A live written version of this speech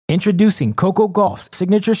Introducing Coco Gauff's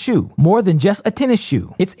signature shoe, more than just a tennis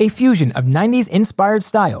shoe. It's a fusion of 90s-inspired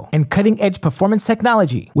style and cutting-edge performance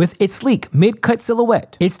technology. With its sleek mid-cut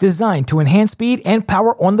silhouette, it's designed to enhance speed and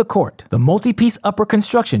power on the court. The multi-piece upper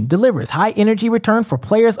construction delivers high-energy return for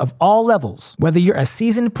players of all levels. Whether you're a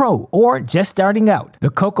seasoned pro or just starting out, the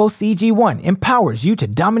Coco CG1 empowers you to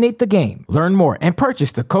dominate the game. Learn more and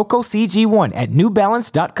purchase the Coco CG1 at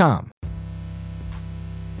NewBalance.com.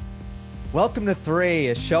 Welcome to 3,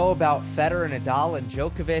 a show about Federer, Nadal, and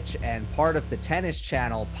Djokovic, and part of the Tennis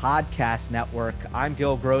Channel podcast network. I'm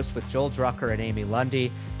Gil Gross with Joel Drucker and Amy Lundy.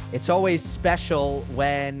 It's always special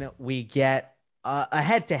when we get a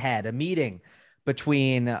head-to-head, a meeting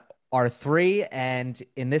between our three, and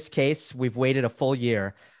in this case, we've waited a full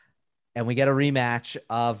year, and we get a rematch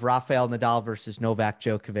of Rafael Nadal versus Novak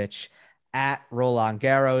Djokovic at Roland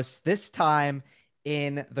Garros, this time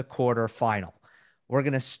in the quarterfinal. We're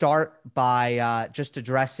going to start by just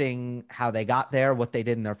addressing how they got there, what they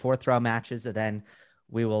did in their fourth round matches, and then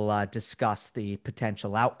we will discuss the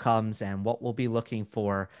potential outcomes and what we'll be looking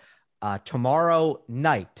for tomorrow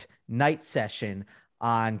night session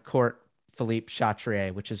on court Philippe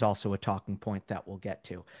Chatrier, which is also a talking point that we'll get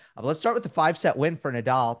to. But let's start with the 5-set win for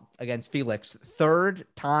Nadal against Felix. Third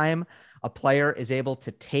time a player is able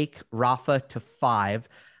to take Rafa to 5.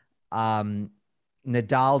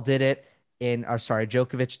 Nadal did it.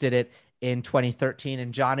 Djokovic did it in 2013,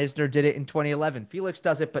 and John Isner did it in 2011. Felix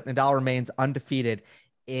does it, but Nadal remains undefeated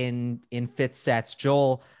in fifth sets.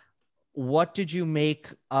 Joel, what did you make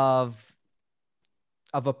of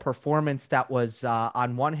a performance that was,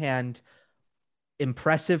 on one hand,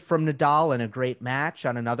 impressive from Nadal and a great match?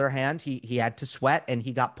 On another hand, he had to sweat, and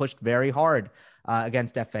he got pushed very hard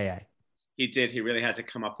against FAA. He did. He really had to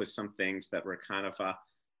come up with some things that were kind of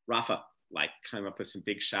Rafa, like coming up with some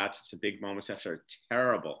big shots and some big moments after a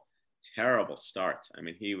terrible start. I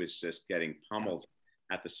mean, he was just getting pummeled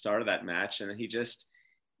at the start of that match. And then he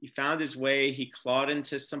found his way. He clawed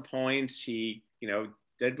into some points. He,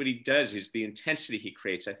 did what he does. Is the intensity he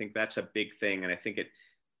creates. I think that's a big thing. And I think it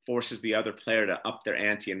forces the other player to up their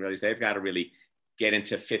ante and realize they've got to really get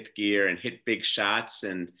into fifth gear and hit big shots.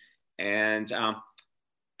 And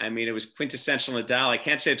I mean, it was quintessential Nadal. I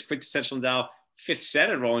can't say it's quintessential Nadal fifth set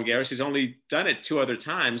at Roland Garros. He's only done it 2 other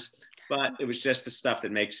times, but it was just the stuff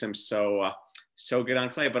that makes him so good on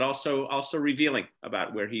clay, but also revealing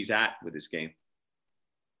about where he's at with his game.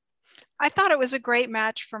 I thought it was a great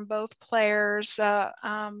match from both players.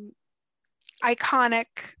 Iconic,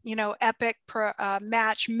 epic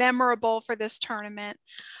match, memorable for this tournament.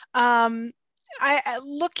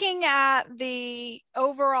 Looking at the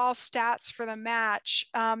overall stats for the match,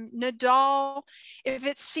 Nadal, if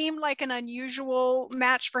it seemed like an unusual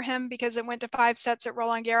match for him because it went to 5 sets at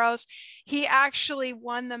Roland Garros, he actually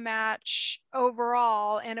won the match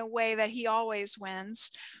overall in a way that he always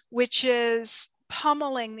wins, which is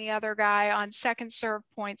pummeling the other guy on second serve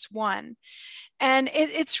points won. And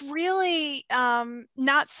it's really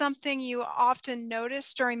not something you often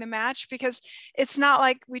notice during the match, because it's not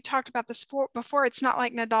like, we talked about this before, it's not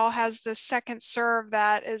like Nadal has the second serve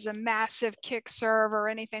that is a massive kick serve or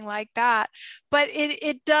anything like that. But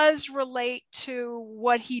it does relate to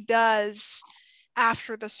what he does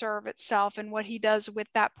after the serve itself and what he does with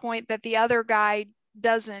that point that the other guy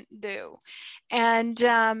doesn't do.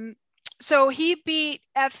 And so he beat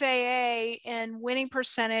FAA in winning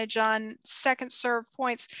percentage on second serve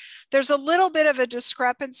points. There's a little bit of a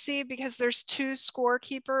discrepancy because there's 2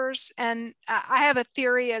 scorekeepers, and I have a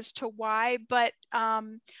theory as to why, but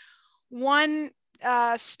one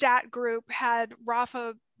stat group had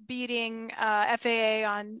Rafa beating FAA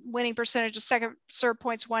on winning percentage of second serve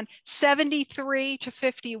points won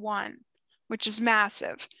 73-51, which is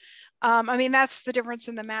massive. I mean, that's the difference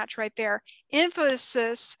in the match right there.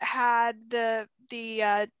 Infosys had the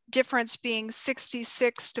difference being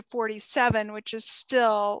 66-47, which is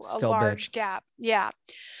still a large gap. Yeah.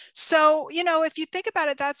 So, if you think about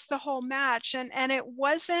it, that's the whole match. And it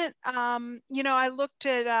wasn't, I looked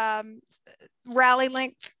at rally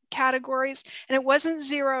length categories, and it wasn't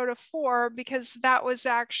 0-4 because that was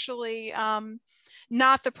actually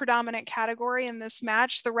not the predominant category in this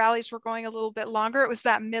match. The rallies were going a little bit longer. It was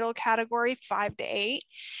that middle category, 5-8.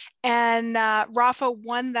 And Rafa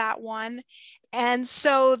won that one. And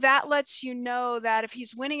so that lets you know that if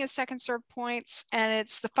he's winning his second serve points and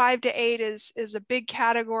it's the 5-8 is a big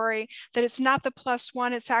category, that it's not the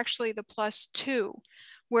 +1, it's actually the +2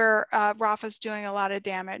 where Rafa's doing a lot of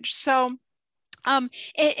damage. So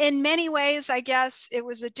in many ways, I guess it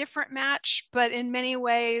was a different match, but in many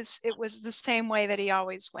ways it was the same way that he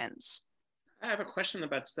always wins. I have a question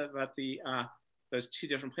about the those two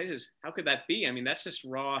different places. How could that be? I mean, that's just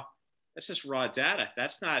raw data.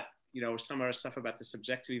 That's not, some other stuff about the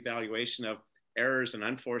subjective evaluation of errors and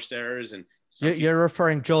unforced errors. And you're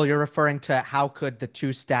referring to how could the two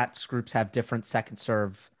stats groups have different second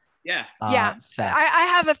serve? Yeah. Stats. I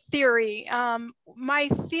have a theory.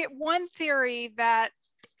 One theory that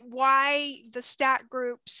why the stat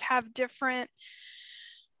groups have different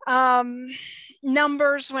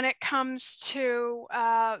numbers when it comes to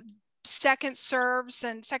second serves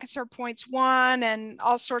and second serve points won and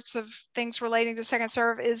all sorts of things relating to second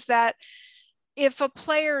serve is that if a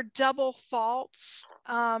player double faults,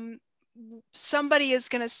 somebody is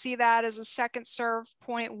going to see that as a second serve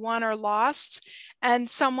point won or lost, and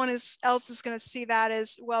someone else is going to see that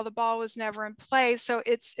as, well, the ball was never in play, so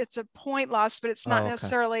it's a point loss, but it's not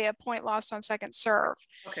necessarily a point loss on second serve.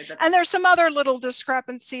 And there's some other little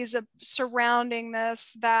discrepancies surrounding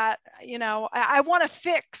this that I want to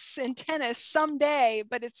fix in tennis someday,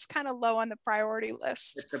 but it's kind of low on the priority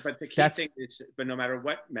list. But the key thing is, but no matter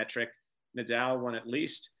what metric, Nadal won at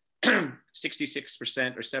least 66%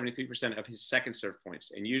 or 73% of his second serve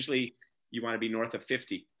points, and usually you want to be north of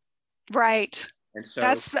 50. Right. And so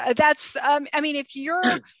that's I mean, if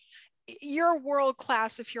you're world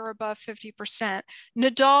class if you're above 50%.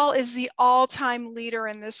 Nadal is the all-time leader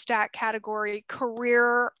in this stat category,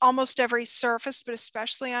 career, almost every surface, but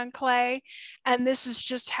especially on clay, and this is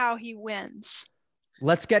just how he wins.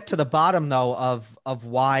 Let's get to the bottom though of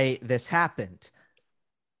why this happened.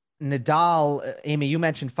 Nadal, Amy, you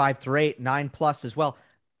mentioned 5-8, 9+ as well.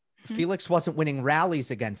 Mm-hmm. Felix wasn't winning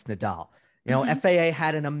rallies against Nadal. FAA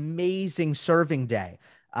had an amazing serving day,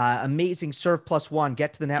 amazing serve +1,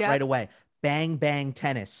 get to the net right away, bang, bang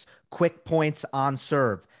tennis, quick points on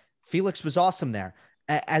serve. Felix was awesome there.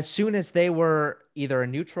 As soon as they were either a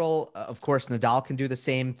neutral, of course, Nadal can do the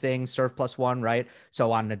same thing, serve +1, right?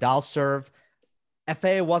 So on Nadal's serve,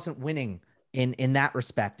 FAA wasn't winning in that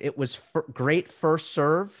respect. It was great first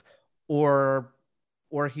serve, or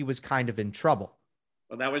he was kind of in trouble.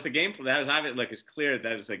 Well, that was the game plan. That was obvious. Look, it's clear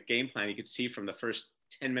that was the game plan. You could see from the first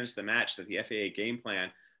 10 minutes of the match that the FAA game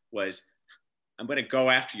plan was, I'm going to go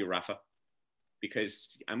after you, Rafa,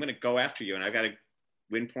 because I'm going to go after you, and I've got to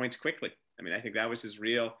win points quickly. I mean, I think that was his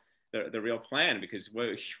the real plan, because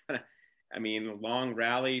long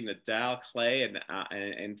rally, Nadal, clay,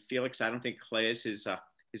 and Felix. I don't think clay is his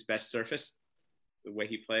best surface, the way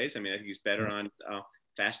he plays. I mean, I think he's better on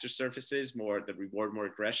faster surfaces, that reward more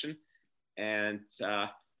aggression. And so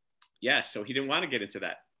he didn't want to get into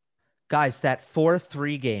that. Guys, that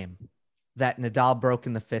 4-3 game that Nadal broke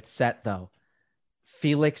in the fifth set, though,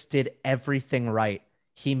 Felix did everything right.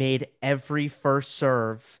 He made every first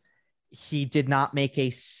serve. He did not make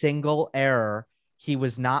a single error. He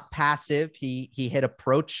was not passive. He hit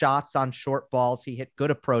approach shots on short balls. He hit good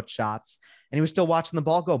approach shots, and he was still watching the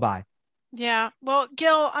ball go by. Yeah. Well,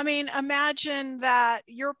 Gil, I mean, imagine that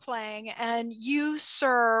you're playing and you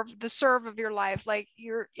serve the serve of your life. Like,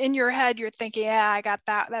 you're in your head, you're thinking, yeah, I got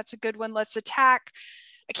that. That's a good one. Let's attack.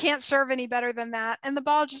 I can't serve any better than that. And the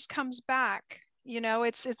ball just comes back.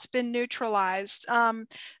 It's been neutralized. I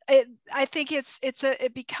think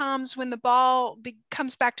it becomes, when the ball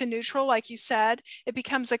comes back to neutral, like you said, it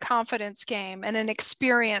becomes a confidence game and an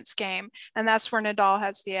experience game. And that's where Nadal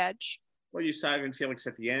has the edge. Well, you saw even Felix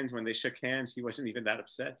at the end when they shook hands. He wasn't even that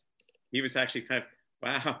upset. He was actually kind of,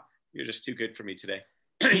 wow, you're just too good for me today.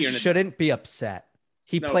 He shouldn't be upset.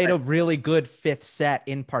 He played a really good fifth set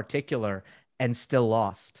in particular and still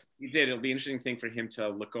lost. He did. It'll be an interesting thing for him to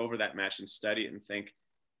look over that match and study it and think,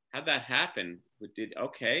 how'd that happen? I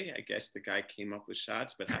guess the guy came up with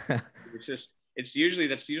shots, but that's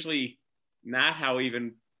usually not how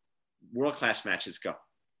even world-class matches go,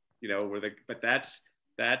 but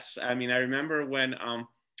I remember when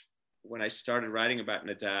I started writing about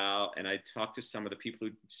Nadal and I talked to some of the people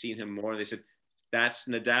who'd seen him more, they said, that's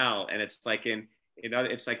Nadal. And it's like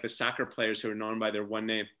it's like the soccer players who are known by their one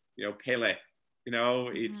name, Pele,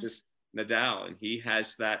 it's just Nadal, and he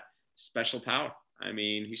has that special power. I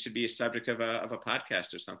mean, he should be a subject of a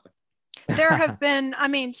podcast or something. There have been,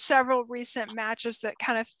 several recent matches that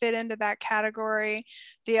kind of fit into that category.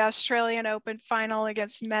 The Australian Open final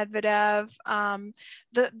against Medvedev,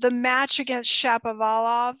 the match against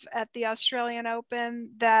Shapovalov at the Australian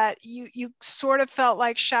Open that you sort of felt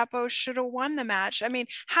like Shapo should have won the match. I mean,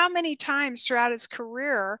 how many times throughout his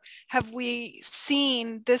career have we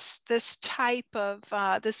seen this type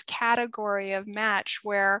of this category of match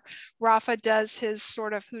where Rafa does his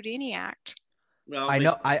sort of Houdini act? Well,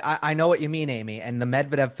 I know what you mean, Amy, and the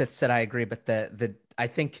Medvedev fifth set, I agree, but I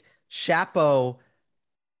think Shapo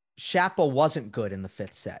wasn't good in the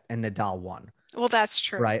fifth set, and Nadal won. Well, that's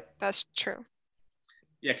true. Right? That's true.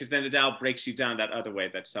 Yeah, because then Nadal breaks you down that other way,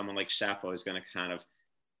 that someone like Shapo is going to kind of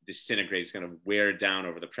disintegrate, is going to wear down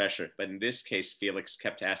over the pressure. But in this case, Felix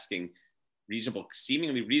kept asking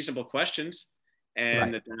seemingly reasonable questions.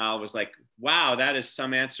 And right. Nadal was like, wow, that is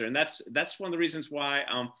some answer. And that's one of the reasons why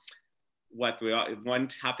one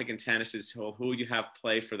topic in tennis is who you have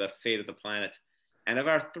play for the fate of the planet. And of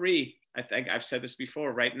our three, I think I've said this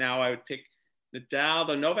before, right now I would pick Nadal,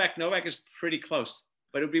 though Novak is pretty close,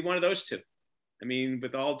 but it would be one of those two. I mean,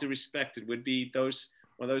 with all due respect, it would be one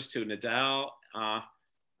of those two, Nadal and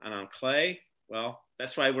on clay. Well,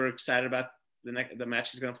 that's why we're excited about the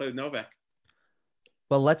match he's going to play with Novak.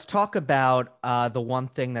 Well, let's talk about the one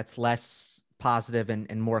thing that's less positive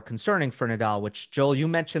and more concerning for Nadal, which, Joel, you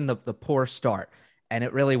mentioned the poor start, and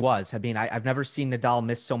it really was. I mean, I've never seen Nadal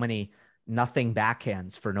miss so many nothing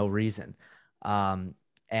backhands for no reason.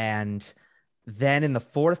 And then in the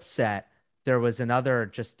fourth set, there was another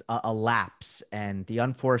just a lapse, and the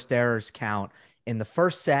unforced errors count in the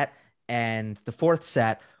first set and the fourth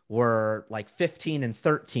set were like 15 and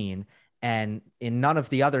 13. And in none of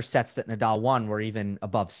the other sets that Nadal won were even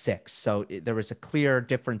above 6. So there was a clear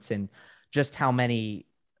difference in just how many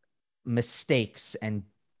mistakes and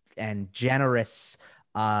generous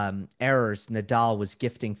errors Nadal was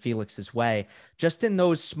gifting Felix's way just in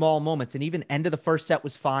those small moments. And even end of the first set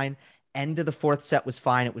was fine. End of the fourth set was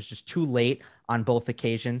fine. It was just too late on both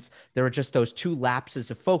occasions. There were just those two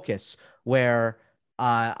lapses of focus where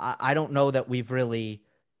I don't know that we've really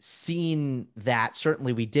seen that.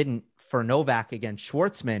 Certainly we didn't for Novak against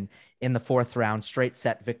Schwartzman in the fourth round, straight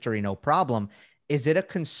set victory, no problem. Is it a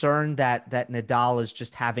concern that Nadal is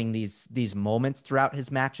just having these moments throughout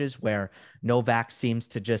his matches where Novak seems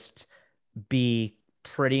to just be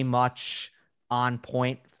pretty much on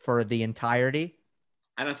point for the entirety?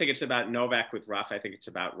 I don't think it's about Novak with Rafa. I think it's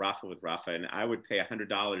about Rafa with Rafa. And I would pay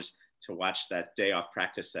 $100 to watch that day off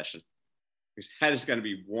practice session, because that is going to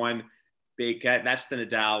be one big, that's the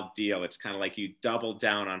Nadal deal. It's kind of like you double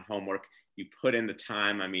down on homework. You put in the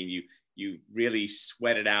time. I mean, you really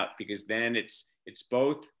sweat it out, because then it's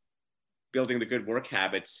both building the good work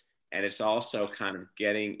habits, and it's also kind of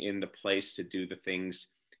getting in the place to do the things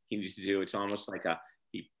he needs to do. It's almost like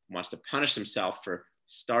he wants to punish himself for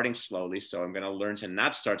starting slowly. So I'm going to learn to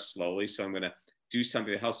not start slowly. So I'm going to do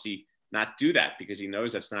something that helps you not do that, because he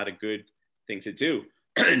knows that's not a good thing to do.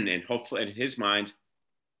 And hopefully in his mind,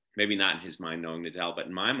 maybe not in his mind knowing Nadal, but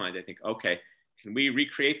in my mind, I think, okay, can we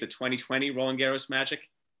recreate the 2020 Roland Garros magic?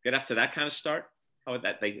 Get after that kind of start? How would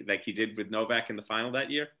that, like he did with Novak in the final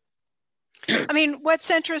that year? I mean,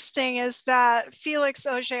 what's interesting is that Felix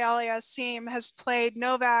Auger-Aliassime has played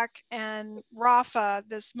Novak and Rafa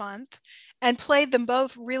this month and played them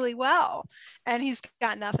both really well. And he's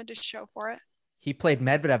got nothing to show for it. He played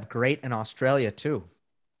Medvedev great in Australia too.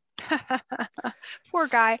 Poor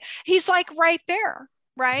guy. He's like right there,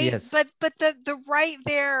 right? Yes. But the right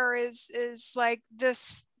there is like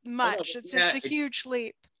this much. It's a huge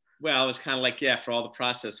leap. Well, it's kind of like, yeah, for all the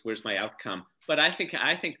process, where's my outcome? But I think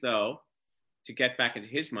though, to get back into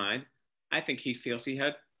his mind, I think he feels he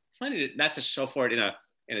had plenty to, not to show for it in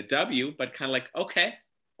a W, but kind of like, okay,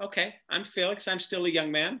 I'm Felix. I'm still a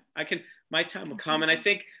young man. My time will come. And I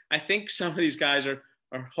think some of these guys are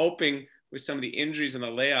hoping with some of the injuries and the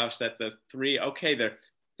layoffs that they're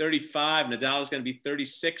 35. Nadal is going to be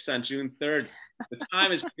 36 on June 3rd. The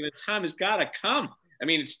time has got to come. I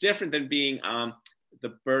mean, it's different than being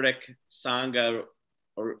the Berdych, Tsonga,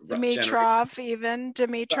 or Dimitrov,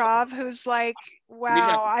 who's like,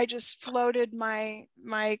 wow, I just floated my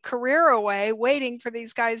career away waiting for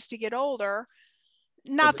these guys to get older.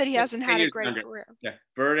 Not that he hasn't had a great career. Yeah,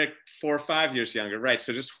 Berdych 4 or 5 years younger, right?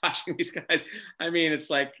 So just watching these guys, I mean, it's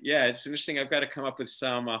like, yeah, it's interesting. I've got to come up with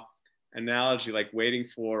some analogy, like waiting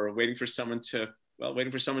for someone to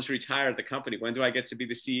retire at the company. When do I get to be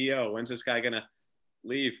the CEO? When's this guy gonna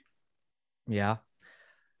leave? Yeah.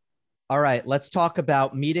 All right, let's talk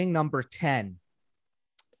about meeting number 10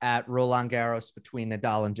 at Roland Garros between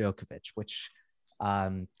Nadal and Djokovic, which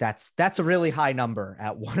that's a really high number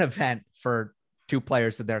at one event for two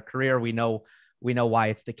players of their career. We know why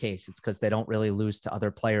it's the case. It's because they don't really lose to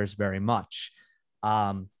other players very much.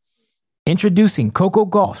 Introducing Coco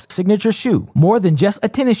Gauff's signature shoe. More than just a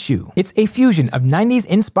tennis shoe, it's a fusion of 90s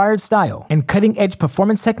inspired style and cutting-edge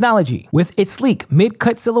performance technology. With its sleek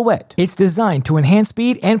mid-cut silhouette, it's designed to enhance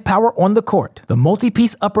speed and power on the court. The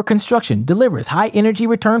multi-piece upper construction delivers high-energy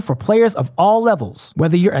return for players of all levels.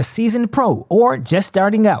 Whether you're a seasoned pro or just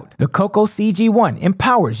starting out, the Coco CG1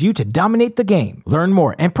 empowers you to dominate the game. Learn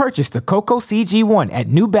more and purchase the Coco CG1 at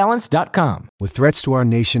NewBalance.com. With threats to our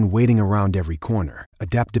nation waiting around every corner,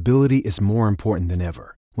 adaptability is more important than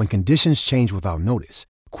ever. When conditions change without notice,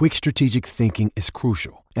 Quick strategic thinking is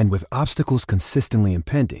crucial, and with obstacles consistently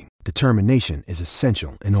impending, determination is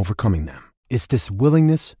essential in overcoming them. It's this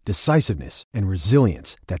willingness, decisiveness, and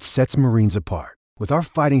resilience that sets Marines apart. With our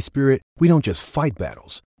fighting spirit, we don't just fight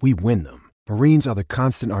battles, we win them. Marines are the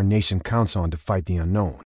constant our nation counts on to fight the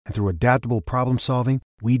unknown, and through adaptable problem solving,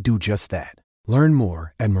 we do just that. Learn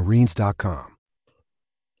more at marines.com.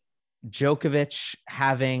 Djokovic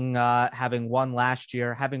having won last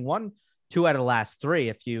year, having won 2 out of the last 3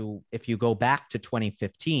 if you go back to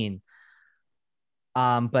 2015.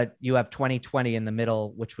 But you have 2020 in the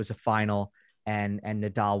middle, which was a final, and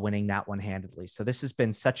Nadal winning that one handedly. So this has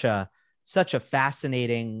been such a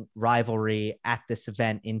fascinating rivalry at this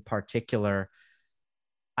event in particular.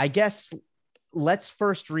 I guess let's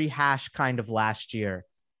first rehash kind of last year.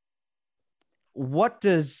 What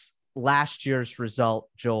does last year's result,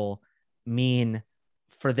 Joel, mean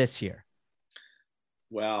for this year?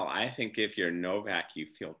 Well, I think if you're Novak, you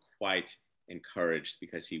feel quite encouraged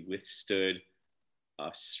because he withstood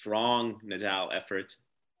a strong Nadal effort,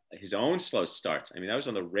 his own slow start. I mean, that was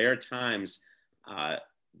one of the rare times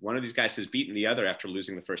one of these guys has beaten the other after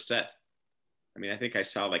losing the first set. I mean, I think I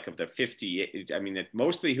saw like of the 50, I mean,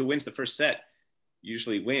 mostly who wins the first set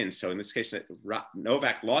usually wins. So in this case,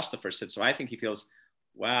 Novak lost the first set. So I think he feels,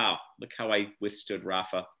 wow, look how I withstood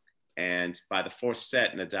Rafa. And by the 4th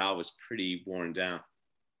set, Nadal was pretty worn down.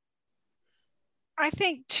 I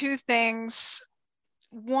think 2 things.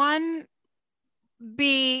 One,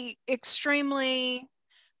 be extremely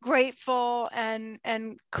grateful and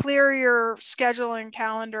clear your schedule and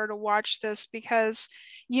calendar to watch this, because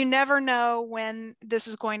you never know when this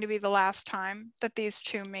is going to be the last time that these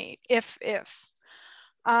 2 meet, if.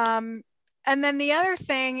 And then the other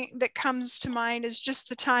thing that comes to mind is just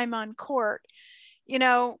the time on court. You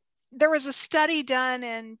know, there was a study done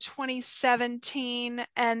in 2017,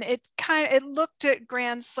 and it looked at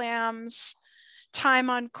Grand Slams time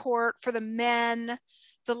on court for the men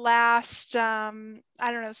the last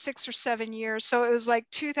 6 or 7 years. So it was like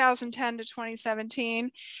 2010 to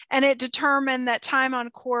 2017, and it determined that time on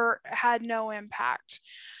court had no impact.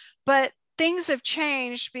 But things have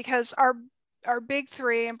changed because our big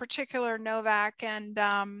 3, in particular Novak and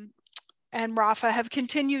Rafa, have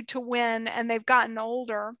continued to win, and they've gotten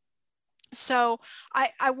older. So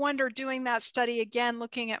I wonder, doing that study again,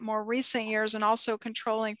 looking at more recent years and also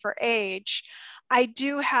controlling for age, I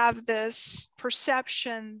do have this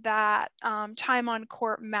perception that time on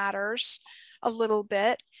court matters a little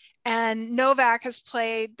bit. And Novak has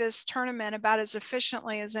played this tournament about as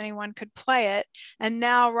efficiently as anyone could play it. And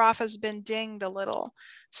now Rafa's been dinged a little.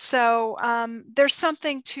 So there's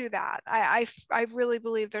something to that. I really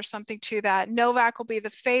believe there's something to that. Novak will be the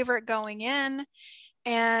favorite going in.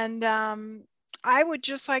 And I would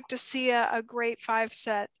just like to see a great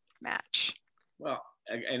 5-set match. Well,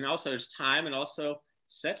 and also there's time and also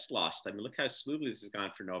sets lost. I mean, look how smoothly this has gone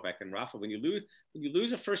for Novak and Rafa. When you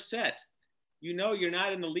lose a first set, you know you're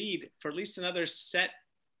not in the lead for at least another set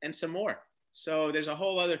and some more. So there's a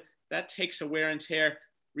whole other, that takes a wear and tear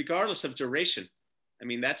regardless of duration. I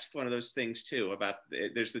mean, that's one of those things too about,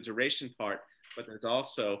 there's the duration part, but there's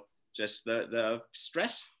also just the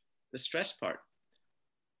stress part.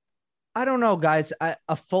 I don't know, guys.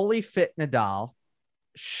 A fully fit Nadal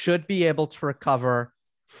should be able to recover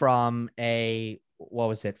from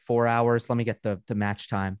 4 hours? Let me get the match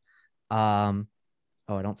time. I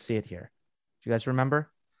don't see it here. Do you guys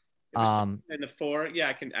remember? It was in the 4. Yeah,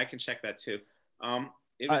 I can check that too.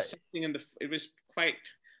 It was something it was quite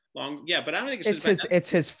long. Yeah, but I don't think it's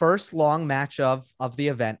his first long match of the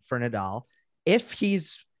event for Nadal. If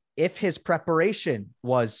his preparation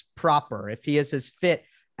was proper, if he is as fit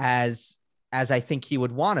as I think he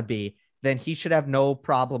would want to be, then he should have no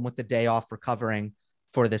problem with the day off recovering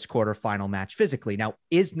for this quarterfinal match physically. Now,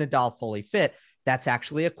 is Nadal fully fit? That's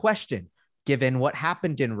actually a question, given what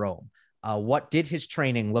happened in Rome. What did his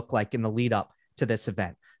training look like in the lead up to this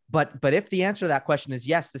event? But if the answer to that question is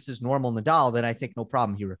yes, this is normal Nadal, then I think no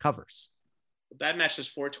problem, he recovers. That match was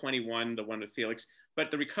 421, the one with Felix. But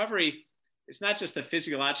the recovery, it's not just the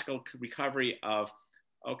physiological recovery of,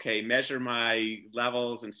 okay, measure my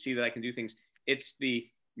levels and see that I can do things. It's the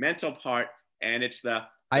mental part, and it's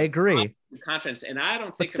I agree. Confidence. And I don't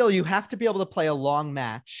think. But still, you have to be able to play a long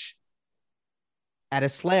match at a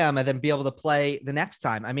slam and then be able to play the next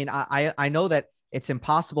time. I mean, I know that it's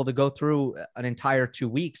impossible to go through an entire 2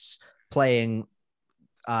 weeks playing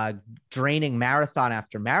draining marathon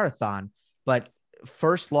after marathon, but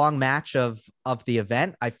first long match of the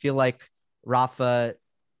event, I feel like Rafa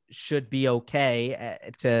should be okay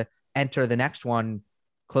to enter the next one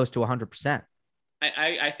close to 100%.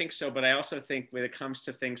 I think so, but I also think when it comes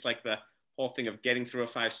to things like the whole thing of getting through a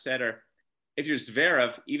 5-setter. If you're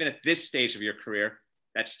Zverev, even at this stage of your career,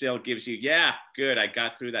 that still gives you, yeah, good, I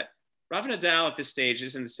got through that. Rafa Nadal at this stage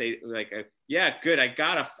isn't to say like, yeah, good, I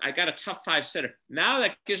got a tough 5-setter. Now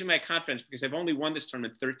that gives me my confidence because I've only won this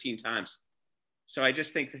tournament 13 times. So I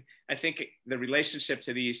just think the relationship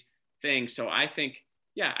to these things. So I think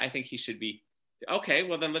he should be okay.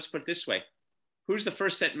 Well, then let's put it this way: who's the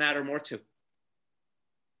first set matter more to?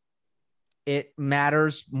 It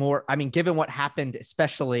matters more. I mean, given what happened,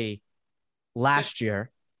 especially last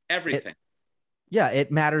year, everything.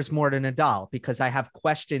 It matters more to Nadal because I have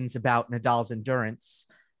questions about Nadal's endurance,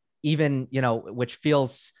 even, which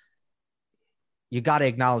feels, you got to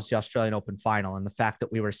acknowledge the Australian Open final and the fact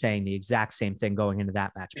that we were saying the exact same thing going into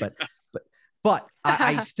that match. But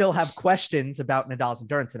I still have questions about Nadal's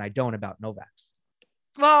endurance, and I don't about Novak's.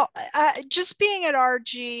 Well, just being at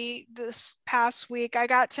RG this past week, I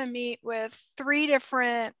got to meet with 3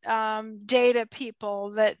 different data people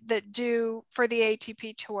that do for the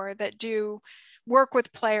ATP Tour, that do work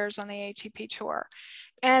with players on the ATP Tour.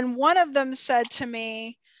 And one of them said to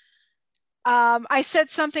me, I said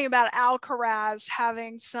something about Alcaraz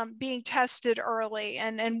being tested early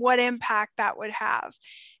and what impact that would have.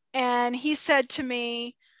 And he said to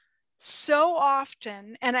me, so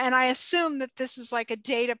often, and I assume that this is like a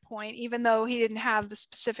data point, even though he didn't have the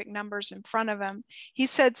specific numbers in front of him. He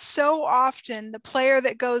said, so often the player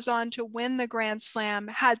that goes on to win the Grand Slam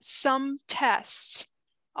had some test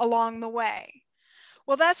along the way.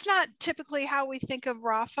 Well, that's not typically how we think of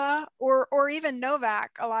Rafa or even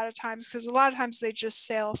Novak a lot of times, because a lot of times they just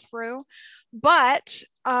sail through. But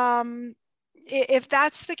if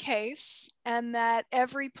that's the case, and that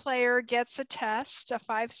every player gets a test, a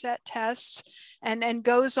 5-set test, and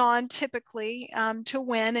goes on typically to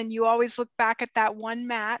win, and you always look back at that one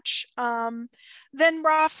match, then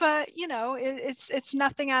Rafa, it's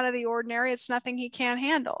nothing out of the ordinary. It's nothing he can't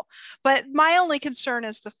handle. But my only concern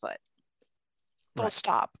is the foot. Full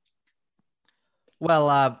stop. Well,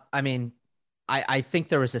 I mean, I think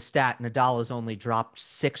there was a stat. Nadal has only dropped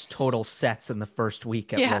 6 total sets in the first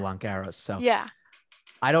week at Roland Garros. So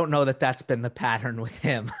I don't know that that's been the pattern with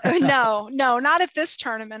him. No, not at this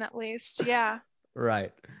tournament, at least. Yeah.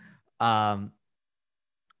 Right.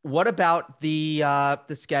 What about the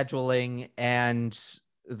scheduling and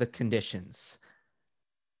the conditions?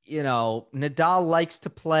 Nadal likes to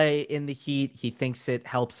play in the heat. He thinks it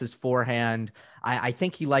helps his forehand. I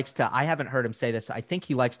think he likes to, I haven't heard him say this, I think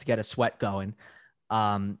he likes to get a sweat going.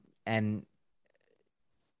 And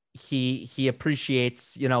he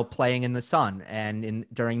appreciates, playing in the sun and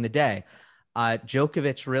during the day.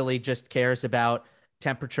 Djokovic really just cares about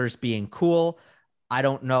temperatures being cool. I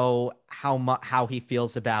don't know how he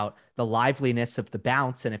feels about the liveliness of the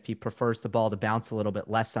bounce, and if he prefers the ball to bounce a little bit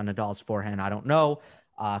less on Nadal's forehand, I don't know.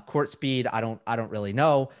 Court speed, I don't really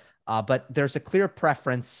know. But there's a clear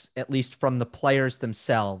preference, at least from the players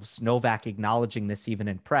themselves, Novak acknowledging this even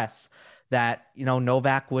in press, that,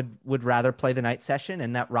 Novak would rather play the night session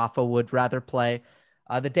and that Rafa would rather play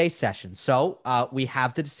the day session. So we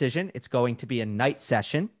have the decision. It's going to be a night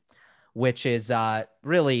session, which is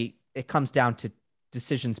really, it comes down to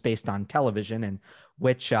decisions based on television and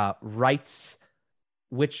which rights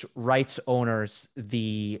owners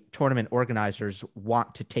the tournament organizers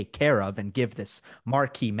want to take care of and give this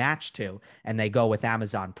marquee match to, and they go with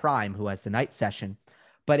Amazon Prime, who has the night session.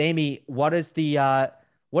 But Amy, what is the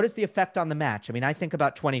effect on the match? I mean, I think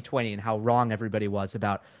about 2020 and how wrong everybody was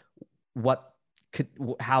about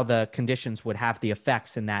how the conditions would have the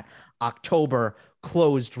effects in that October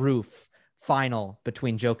closed roof final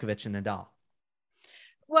between Djokovic and Nadal.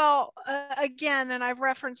 Well, again, and I've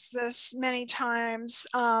referenced this many times,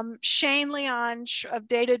 Shane Leon of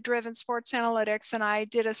Data Driven Sports Analytics and I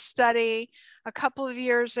did a study a couple of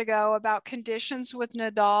years ago about conditions with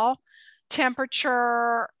Nadal,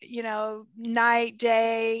 temperature, night,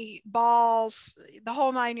 day, balls, the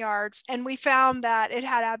whole 9 yards. And we found that it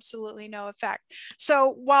had absolutely no effect.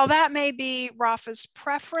 So while that may be Rafa's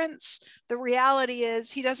preference, the reality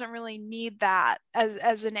is he doesn't really need that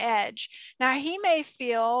as an edge. Now, he may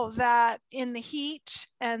feel that in the heat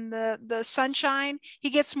and the sunshine, he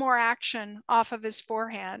gets more action off of his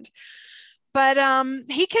forehand. But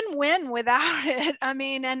he can win without it. I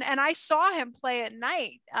mean, and I saw him play at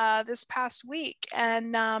night this past week,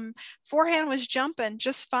 and forehand was jumping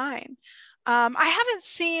just fine. I haven't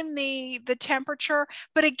seen the temperature,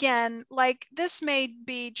 but again, like this may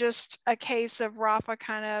be just a case of Rafa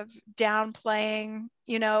kind of downplaying,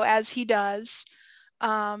 as he does,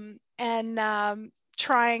 and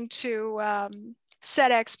trying to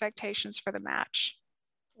set expectations for the match.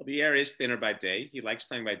 Well, the air is thinner by day. He likes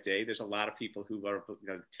playing by day. There's a lot of people who are,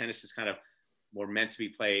 tennis is kind of more meant to be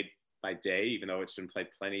played by day, even though it's been played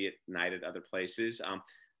plenty at night at other places.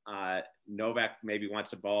 Novak maybe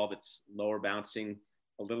wants a ball that's lower bouncing,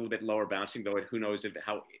 a little bit lower bouncing, though who knows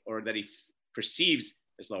or that he perceives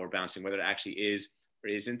as lower bouncing, whether it actually is or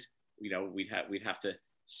isn't. We'd have to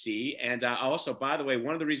see. And also, by the way,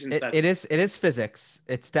 one of the reasons it is physics.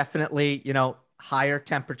 It's definitely, higher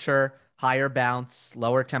temperature, higher bounce,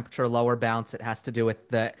 lower temperature, lower bounce. It has to do with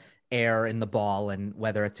the air in the ball and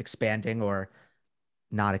whether it's expanding or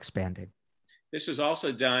not expanding. This was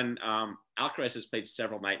also done. Alcaraz has played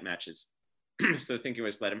several night matches. So the thinking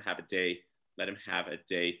was let him have a day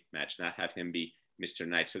match, not have him be Mr.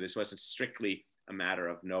 Knight. So this wasn't strictly a matter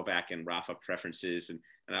of Novak and Rafa preferences. And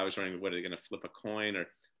I was wondering, what are they going to flip a coin or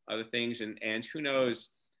other things? And who knows,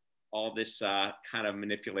 all this kind of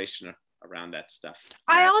manipulation around that stuff.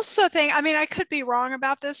 I also think, I could be wrong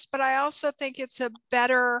about this, but I also think it's a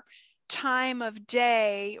better time of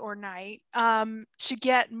day or night to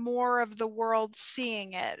get more of the world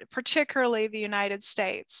seeing it, particularly the United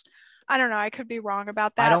States. I don't know. I could be wrong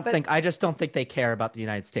about that. I just don't think they care about the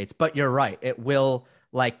United States, but you're right. It will,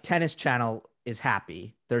 Tennis Channel is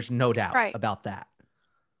happy. There's no doubt about that.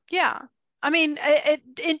 Yeah.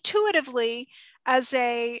 Intuitively, as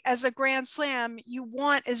a Grand Slam, you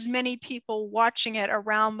want as many people watching it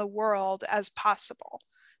around the world as possible.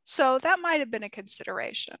 So that might have been a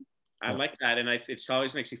consideration. I like that. And it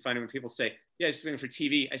always makes me funny when people say, yeah, it's doing for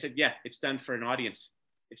TV. I said, yeah, it's done for an audience.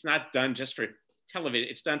 It's not done just for television.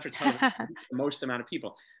 It's done for television for the most amount of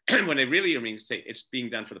people. When they really mean to say it's being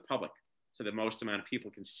done for the public, so the most amount of people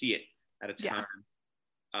can see it at a time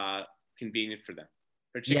convenient for them.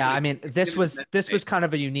 Yeah, this was kind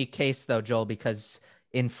of a unique case though, Joel, because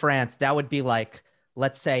in France, that would be like,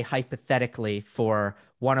 let's say hypothetically, for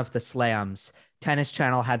one of the slams, Tennis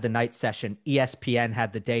Channel had the night session, ESPN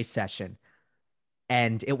had the day session,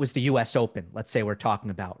 and it was the US Open, let's say we're talking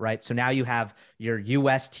about, right? So now you have your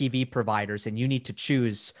US TV providers and you need to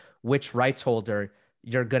choose which rights holder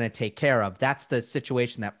you're going to take care of. That's the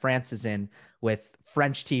situation that France is in, with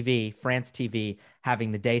France TV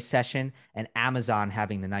having the day session and Amazon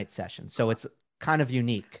having the night session. So it's kind of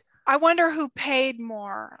unique. I wonder who paid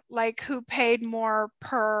more,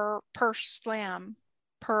 per slam,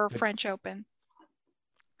 per French Open.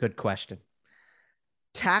 Good question.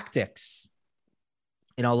 Tactics.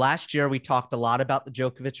 Last year we talked a lot about the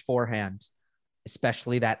Djokovic forehand,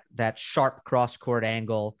 especially that sharp cross-court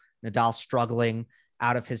angle, Nadal struggling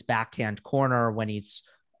out of his backhand corner when he's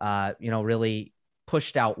really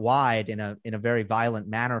pushed out wide in a very violent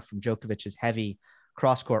manner from Djokovic's heavy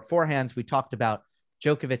cross-court forehands. We talked about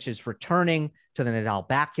Djokovic's returning to the Nadal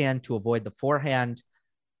backhand to avoid the forehand.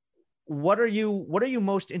 What are you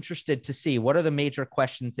most interested to see? What are the major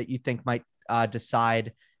questions that you think might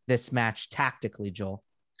decide this match tactically, Joel?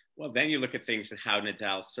 Well, then you look at things and how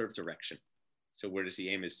Nadal's serve direction. So where does he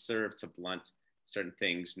aim his serve to blunt certain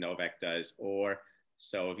things Novak does? Or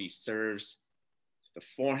so if he serves the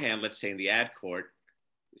forehand, let's say in the ad court,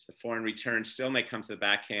 is the forehand return still may come to the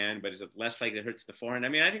backhand, but is it less likely to hurt to the forehand?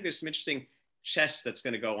 I think there's some interesting chess that's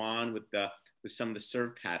going to go on with some of the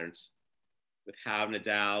serve patterns, with how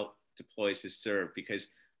Nadal deploys his serve, because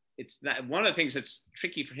it's not one of the things that's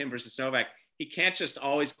tricky for him versus Novak. He can't just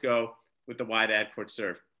always go with the wide ad court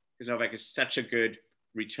serve, because Novak is such a good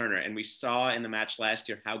returner. And we saw in the match last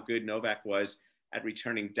year how good Novak was at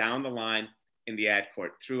returning down the line in the ad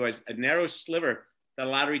court through a narrow sliver that a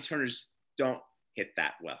lot of returners don't hit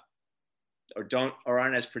that well, or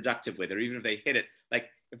aren't as productive with, or even if they hit it. Like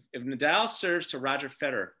if Nadal serves to Roger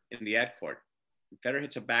Federer in the ad court, and Federer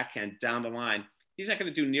hits a backhand down the line, he's not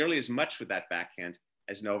going to do nearly as much with that backhand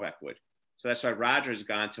as Novak would. So that's why Roger has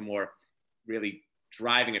gone to more really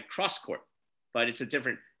driving it cross court, but it's a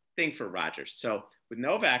different thing for Roger. So with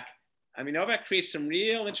Novak, Novak creates some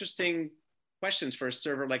real interesting questions for a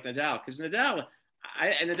server like Nadal, because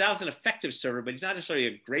Nadal's an effective server, but he's not necessarily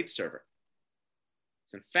a great server.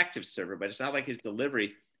 He's an effective server, but it's not like his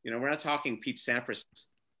delivery. We're not talking Pete Sampras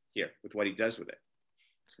here with what he does with it.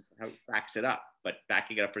 It's how he backs it up, but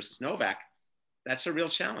backing it up versus Novak, that's a real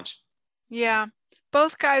challenge. Yeah,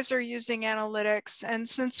 both guys are using analytics, and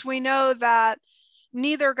since we know that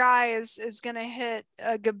neither guy is going to hit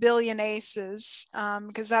a gabillion aces,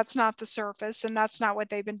 because that's not the surface, and that's not what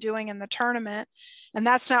they've been doing in the tournament, and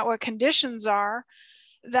that's not what conditions are,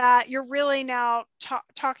 that you're really now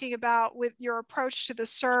talking about with your approach to the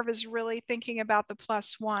serve is really thinking about the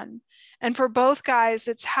 +1. And for both guys,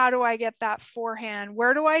 it's how do I get that forehand?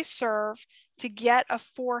 Where do I serve to get a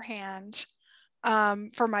forehand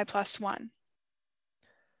for my +1?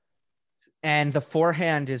 And the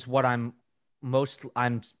forehand is what I'm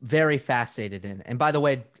very fascinated in. And by the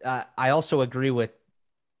way, I also agree with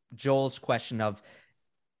Joel's question of,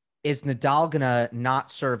 is Nadal gonna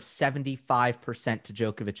not serve 75% to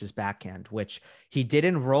Djokovic's backhand, which he did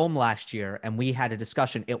in Rome last year, and we had a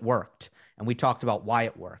discussion. It worked, and we talked about why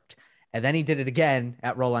it worked. And then he did it again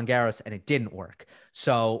at Roland Garros, and it didn't work.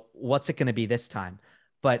 So what's it going to be this time?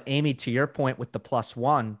 But Amy, to your point with the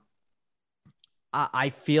 +1, I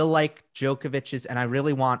feel like Djokovic is, and I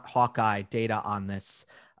really want Hawkeye data on this.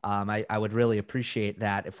 I would really appreciate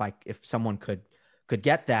that if someone could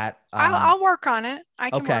get that. I'll work on it. I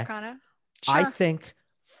can okay. work on it. Sure. I think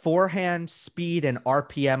forehand speed and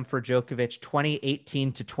RPM for Djokovic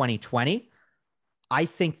 2018 to 2020, I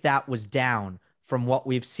think that was down from what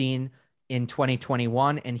we've seen in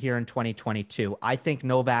 2021 and here in 2022. I think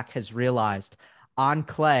Novak has realized on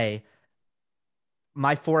clay,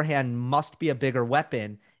 my forehand must be a bigger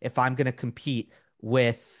weapon if I'm going to compete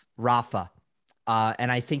with Rafa. And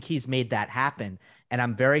I think he's made that happen. And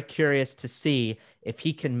I'm very curious to see if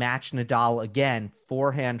he can match Nadal again,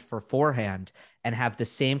 forehand for forehand, and have the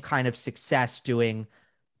same kind of success doing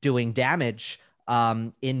damage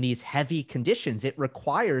in these heavy conditions. It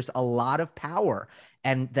requires a lot of power.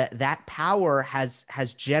 And that power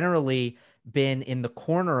has generally been in the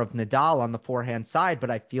corner of Nadal on the forehand side. But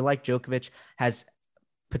I feel like Djokovic has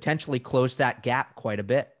potentially closed that gap quite a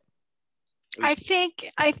bit. I think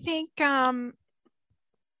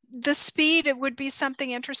the speed, it would be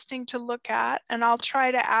something interesting to look at, and I'll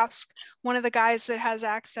try to ask one of the guys that has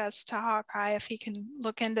access to Hawkeye if he can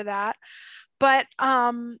look into that, but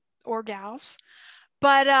or gals.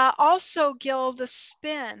 But also, Gil, the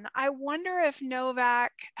spin. I wonder if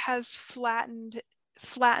Novak has flattened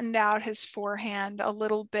out his forehand a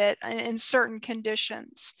little bit in certain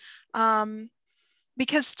conditions.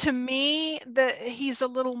 Because to me, he's a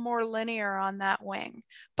little more linear on that wing,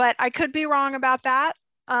 but I could be wrong about that.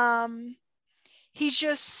 He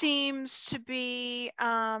just seems to be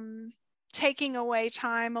taking away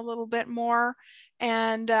time a little bit more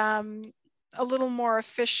and a little more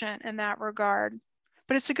efficient in that regard.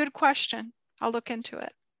 But it's a good question. I'll look into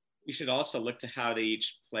it. We should also look to how they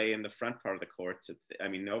each play in the front part of the court. I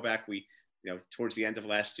mean, Novak, towards the end of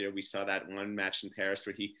last year, we saw that one match in Paris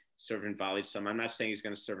where he served and volleyed some. I'm not saying he's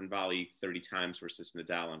going to serve and volley 30 times versus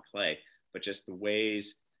Nadal on clay, but just the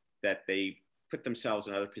ways that they put themselves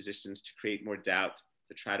in other positions to create more doubt,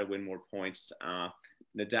 to try to win more points.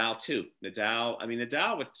 Nadal too.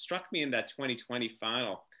 Nadal, what struck me in that 2020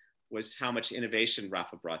 final was how much innovation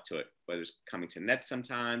Rafa brought to it, whether it was coming to net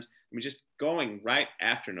sometimes. I mean, just going right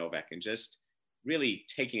after Novak and just really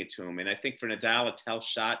taking it to him. And I think for Nadal, a tell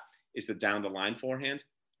shot is the down the line forehand.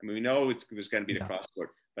 I mean, we know there's going to be the cross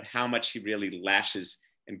court, but how much he really lashes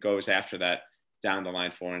and goes after that down the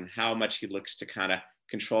line forehand, how much he looks to kind of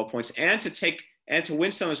control points and to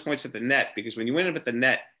win some of those points at the net, because when you win them at the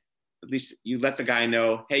net, at least you let the guy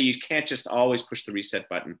know, hey, you can't just always push the reset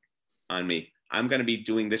button on me. I'm going to be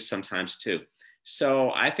doing this sometimes too.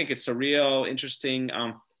 So I think it's a real interesting,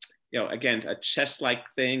 again, a chess-like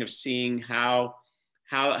thing of seeing how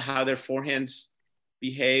their forehands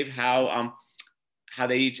behave, how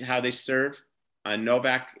they serve.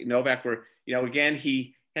 Novak, again,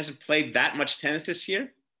 he hasn't played that much tennis this year,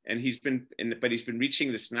 and he's been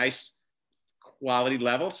reaching this nice quality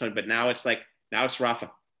level. So, but now it's Rafa.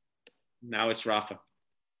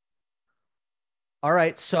 All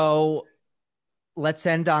right, so let's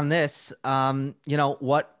end on this.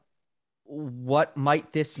 What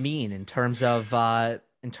might this mean in terms of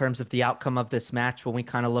the outcome of this match when we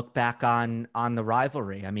kind of look back on the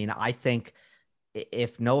rivalry? I mean, I think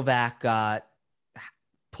if Novak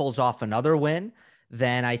pulls off another win,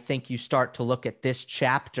 then I think you start to look at this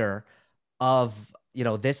chapter of,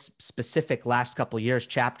 this specific last couple of years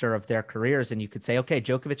chapter of their careers, and you could say, okay,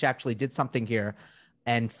 Djokovic actually did something here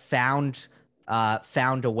and found a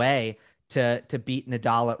way to beat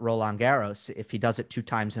Nadal at Roland Garros if he does it 2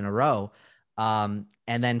 times in a row. And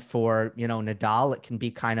then for, Nadal, it can be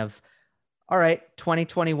kind of, all right,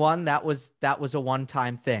 2021, that was a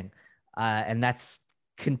one-time thing. And that's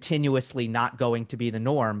continuously not going to be the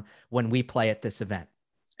norm when we play at this event.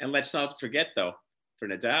 And let's not forget, though, for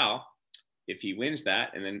Nadal, if he wins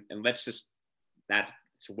that, and let's just, that's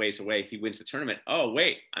a ways away, he wins the tournament. Oh,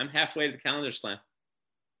 wait, I'm halfway to the calendar slam.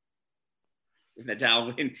 If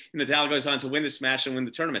Nadal goes on to win this match and win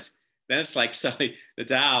the tournament, then it's like suddenly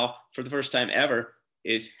Nadal, for the first time ever,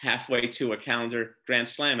 is halfway to a calendar Grand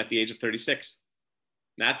Slam at the age of 36.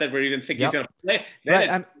 Not that we're even thinking he's going to play. Then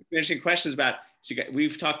right, interesting questions about,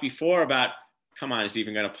 we've talked before about, come on, is he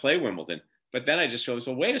even going to play Wimbledon? But then I just realized,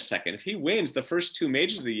 well, wait a second. If he wins the first 2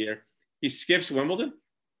 majors of the year, He skips Wimbledon?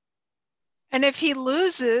 And if he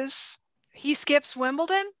loses, he skips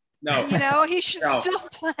Wimbledon? No. You know, he should still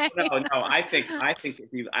play. No. I think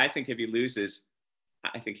if he loses,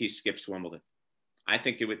 I think he skips Wimbledon. I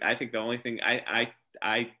think the only thing I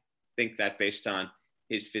think that based on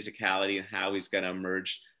his physicality and how he's going to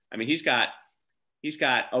emerge. I mean, he's got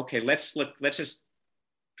okay, let's just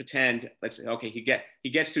pretend he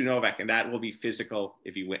gets through Novak, and that will be physical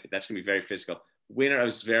if he win. That's going to be very physical. Winner of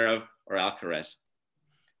Zverev or Alcaraz.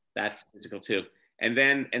 That's physical too. And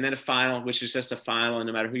then a final, which is just a final, and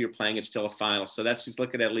no matter who you're playing, it's still a final. So that's just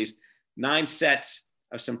looking at least 9 sets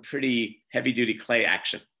of some pretty heavy duty clay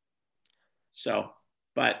action. So,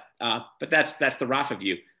 but that's the Rafa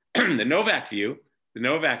view. The Novak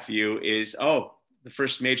view is, the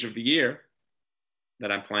first major of the year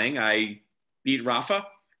that I'm playing, I beat Rafa,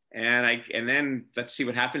 and then let's see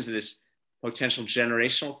what happens to this potential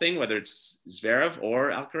generational thing, whether it's Zverev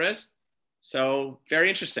or Alcaraz. So very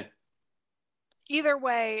interesting. Either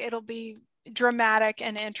way, it'll be dramatic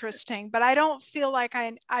and interesting, but I don't feel like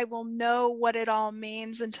I will know what it all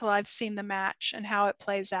means until I've seen the match and how it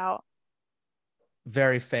plays out.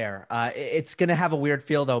 Very fair. It's going to have a weird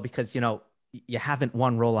feel though, because, you haven't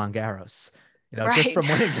won Roland Garros, right. Just from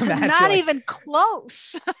winning the match. Not even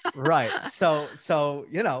close. Right. So,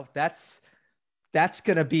 that's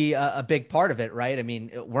going to be a big part of it. Right. I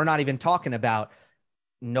mean, we're not even talking about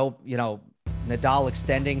Nadal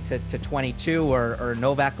extending to 22 or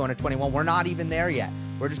Novak going to 21. We're not even there yet.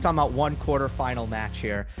 We're just talking about one quarterfinal match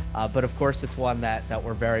here. But of course, it's one that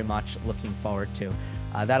we're very much looking forward to.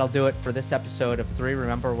 That'll do it for this episode of 3.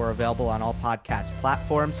 Remember, we're available on all podcast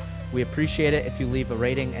platforms. We appreciate it if you leave a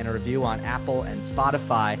rating and a review on Apple and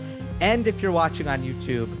Spotify. And if you're watching on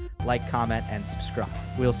YouTube, like, comment, and subscribe.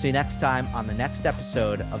 We'll see you next time on the next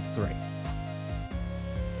episode of 3.